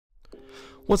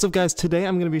What's up guys, today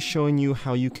I'm going to be showing you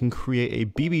how you can create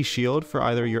a BB shield for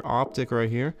either your optic right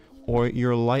here or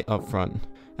your light up front.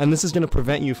 And this is going to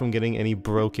prevent you from getting any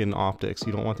broken optics.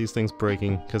 You don't want these things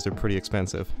breaking because they're pretty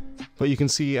expensive. But you can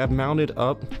see I've mounted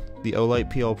up the Olight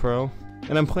PL Pro,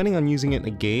 and I'm planning on using it in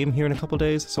a game here in a couple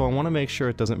days, so I want to make sure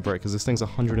it doesn't break because this thing's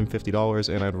 $150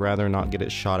 and I'd rather not get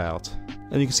it shot out.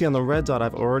 And you can see on the red dot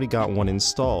I've already got one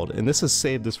installed, and this has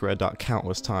saved this red dot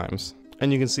countless times.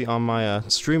 And you can see on my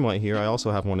Streamlight here, I also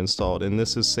have one installed, and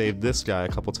this has saved this guy a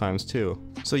couple times too.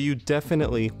 So you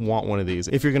definitely want one of these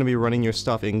if you're going to be running your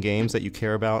stuff in games that you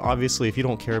care about. Obviously, if you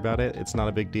don't care about it, it's not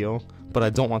a big deal, but I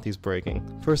don't want these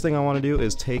breaking. First thing I want to do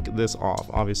is take this off.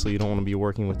 Obviously, you don't want to be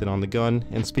working with it on the gun,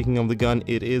 and speaking of the gun,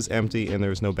 it is empty and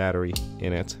there's no battery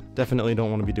in it. Definitely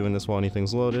don't want to be doing this while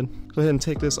anything's loaded. Go ahead and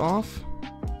take this off,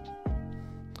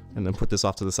 and then put this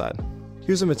off to the side.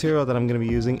 Here's the material that I'm going to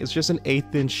be using. It's just an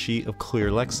 1/8 inch sheet of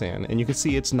clear Lexan, and you can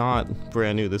see it's not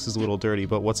brand new. This is a little dirty,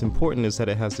 but what's important is that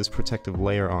it has this protective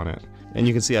layer on it. And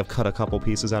you can see I've cut a couple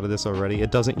pieces out of this already.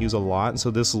 It doesn't use a lot, so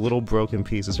this little broken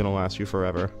piece is going to last you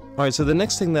forever. Alright, so the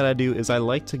next thing that I do is I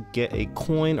like to get a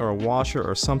coin or a washer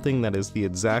or something that is the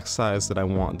exact size that I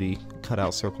want the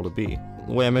cutout circle to be.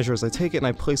 The way I measure is I take it and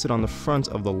I place it on the front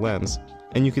of the lens.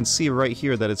 And you can see right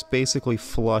here that it's basically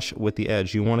flush with the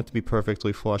edge. You want it to be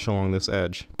perfectly flush along this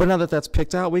edge. But now that that's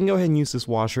picked out, we can go ahead and use this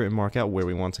washer and mark out where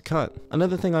we want to cut.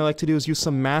 Another thing I like to do is use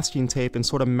some masking tape and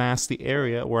sort of mask the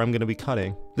area where I'm going to be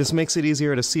cutting. This makes it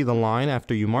easier to see the line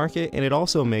after you mark it, and it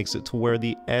also makes it to where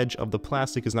the edge of the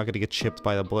plastic is not going to get chipped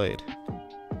by the blade.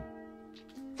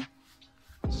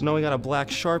 So now we got a black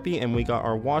Sharpie and we got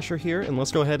our washer here, and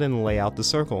let's go ahead and lay out the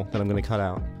circle that I'm going to cut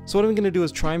out. So what I'm going to do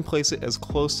is try and place it as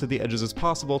close to the edges as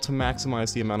possible to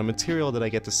maximize the amount of material that I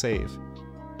get to save.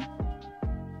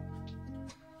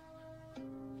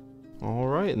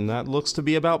 Alright, and that looks to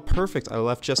be about perfect. I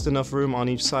left just enough room on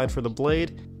each side for the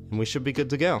blade, and we should be good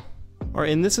to go.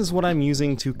 Alright, and this is what I'm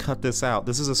using to cut this out.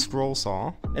 This is a scroll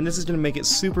saw, and this is going to make it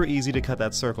super easy to cut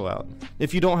that circle out.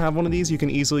 If you don't have one of these, you can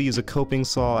easily use a coping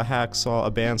saw, a hack saw,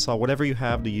 a bandsaw, whatever you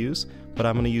have to use, but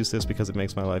I'm going to use this because it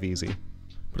makes my life easy.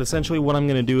 But essentially what I'm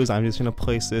going to do is I'm just going to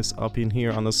place this up in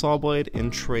here on the saw blade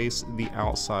and trace the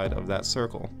outside of that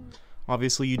circle.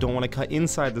 Obviously you don't want to cut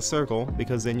inside the circle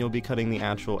because then you'll be cutting the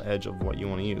actual edge of what you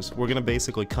want to use. We're going to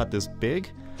basically cut this big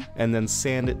and then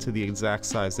sand it to the exact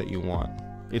size that you want.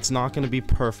 It's not going to be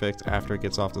perfect after it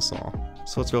gets off the saw.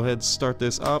 So let's go ahead and start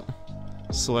this up,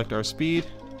 select our speed.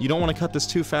 You don't want to cut this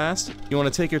too fast. You want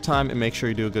to take your time and make sure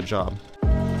you do a good job.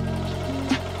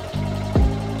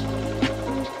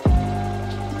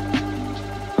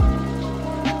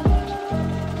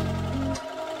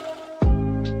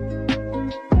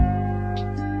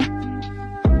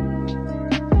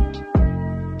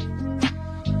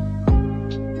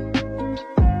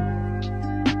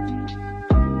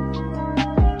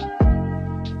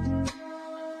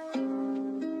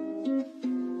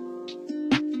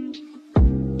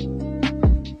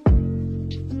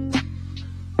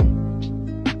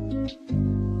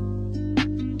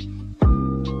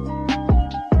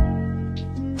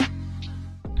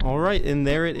 Alright, and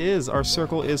there it is. Our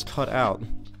circle is cut out.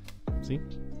 See?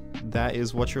 That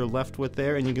is what you're left with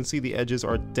there, and you can see the edges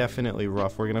are definitely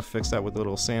rough. We're going to fix that with a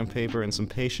little sandpaper and some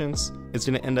patience. It's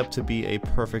going to end up to be a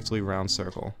perfectly round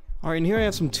circle. Alright, and here I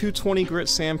have some 220 grit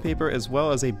sandpaper as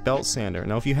well as a belt sander.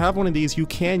 Now if you have one of these, you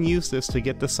can use this to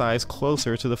get the size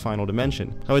closer to the final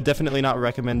dimension. I would definitely not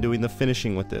recommend doing the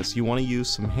finishing with this. You want to use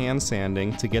some hand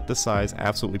sanding to get the size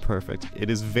absolutely perfect.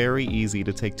 It is very easy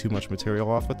to take too much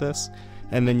material off with this,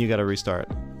 and then you gotta restart.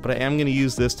 But I am going to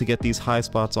use this to get these high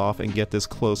spots off and get this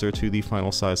closer to the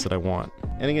final size that I want.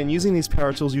 And again, using these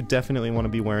power tools, you definitely want to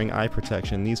be wearing eye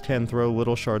protection. These can throw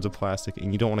little shards of plastic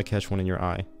and you don't want to catch one in your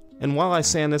eye. And while I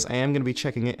sand this, I am going to be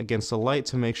checking it against the light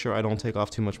to make sure I don't take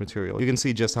off too much material. You can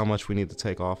see just how much we need to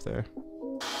take off there.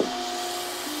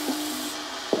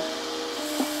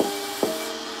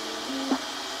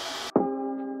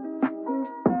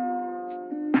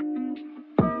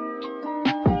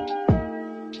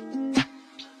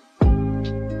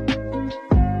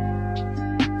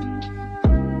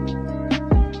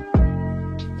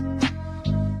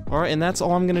 Alright, and that's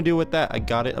all I'm going to do with that. I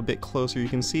got it a bit closer, you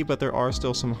can see, but there are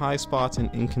still some high spots and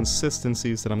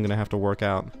inconsistencies that I'm going to have to work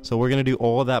out. So we're going to do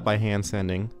all of that by hand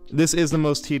sanding. This is the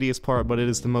most tedious part, but it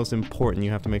is the most important.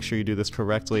 You have to make sure you do this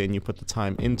correctly and you put the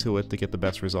time into it to get the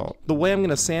best result. The way I'm going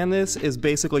to sand this is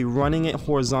basically running it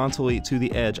horizontally to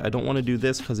the edge. I don't want to do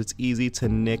this because it's easy to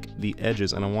nick the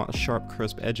edges, and I want sharp,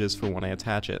 crisp edges for when I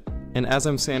attach it. And as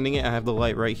I'm sanding it, I have the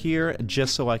light right here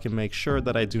just so I can make sure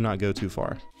that I do not go too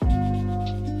far.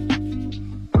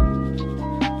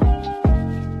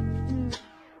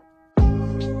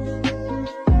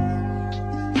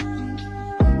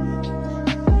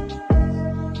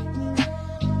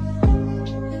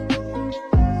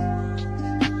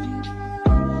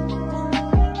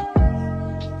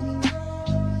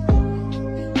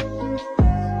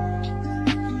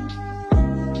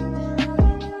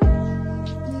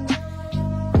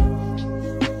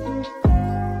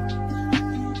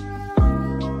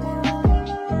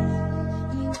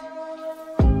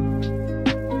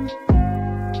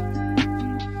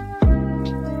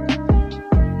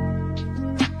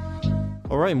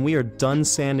 Alright, and we are done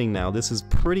sanding now. This is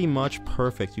pretty much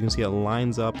perfect. You can see it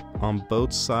lines up on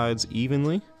both sides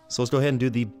evenly. So let's go ahead and do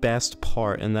the best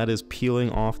part, and that is peeling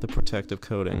off the protective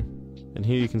coating. And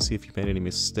here you can see if you made any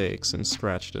mistakes and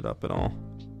scratched it up at all.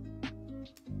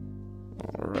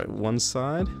 Alright, one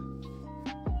side.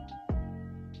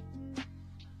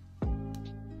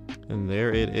 And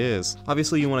there it is.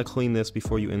 Obviously you want to clean this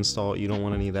before you install it. You don't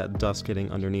want any of that dust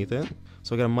getting underneath it.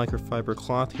 So I got a microfiber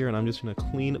cloth here, and I'm just going to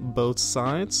clean both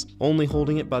sides, only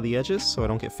holding it by the edges so I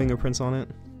don't get fingerprints on it.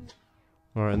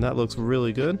 Alright, and that looks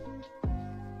really good.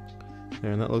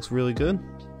 There, and that looks really good.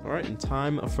 Alright, and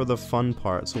time for the fun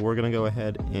part. So we're going to go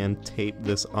ahead and tape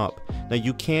this up. Now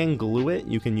you can glue it,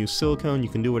 you can use silicone, you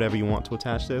can do whatever you want to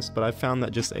attach this, but I found that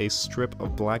just a strip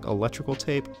of black electrical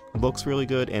tape looks really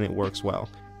good and it works well.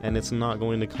 And it's not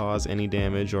going to cause any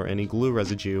damage or any glue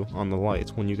residue on the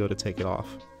lights when you go to take it off.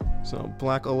 So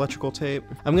black electrical tape.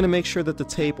 I'm going to make sure that the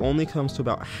tape only comes to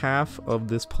about half of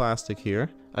this plastic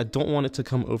here. I don't want it to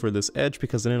come over this edge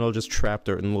because then it'll just trap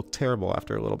dirt and look terrible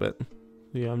after a little bit.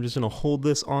 Yeah, I'm just going to hold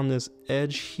this on this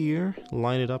edge here,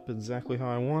 line it up exactly how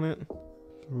I want it.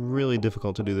 Really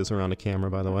difficult to do this around a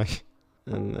camera, by the way.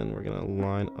 And then we're going to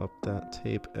line up that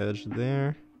tape edge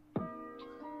there.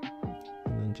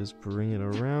 And then just bring it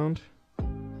around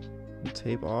and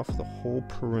tape off the whole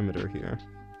perimeter here.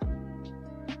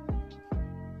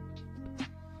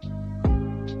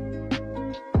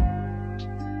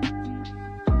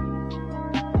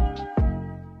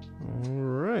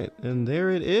 Alright, and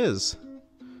there it is.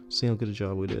 See how good a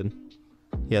job we did.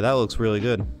 Yeah, that looks really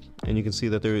good. And you can see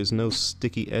that there is no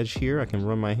sticky edge here. I can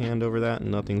run my hand over that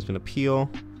and nothing's gonna peel.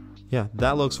 Yeah,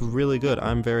 that looks really good.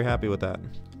 I'm very happy with that.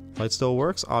 Light still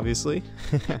works, obviously.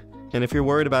 And if you're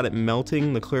worried about it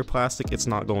melting the clear plastic, it's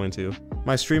not going to.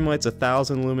 My Streamlight's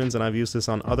 1000 lumens, and I've used this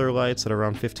on other lights at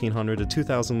around 1500 to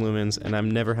 2000 lumens, and I've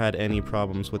never had any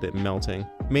problems with it melting.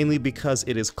 Mainly because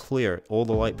it is clear. All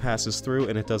the light passes through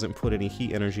and it doesn't put any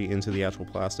heat energy into the actual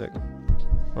plastic.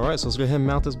 Alright, so let's go ahead and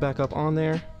mount this back up on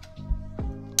there.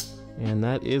 And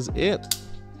that is it.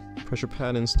 Pressure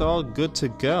pad installed, good to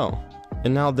go.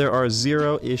 And now there are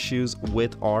 0 issues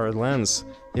with our lens.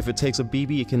 If it takes a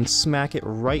BB, it can smack it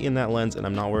right in that lens, and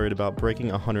I'm not worried about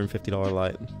breaking a $150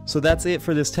 light. So that's it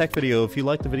for this tech video. If you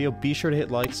liked the video, be sure to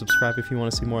hit like, subscribe if you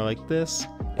want to see more like this,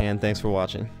 and thanks for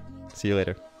watching. See you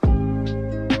later.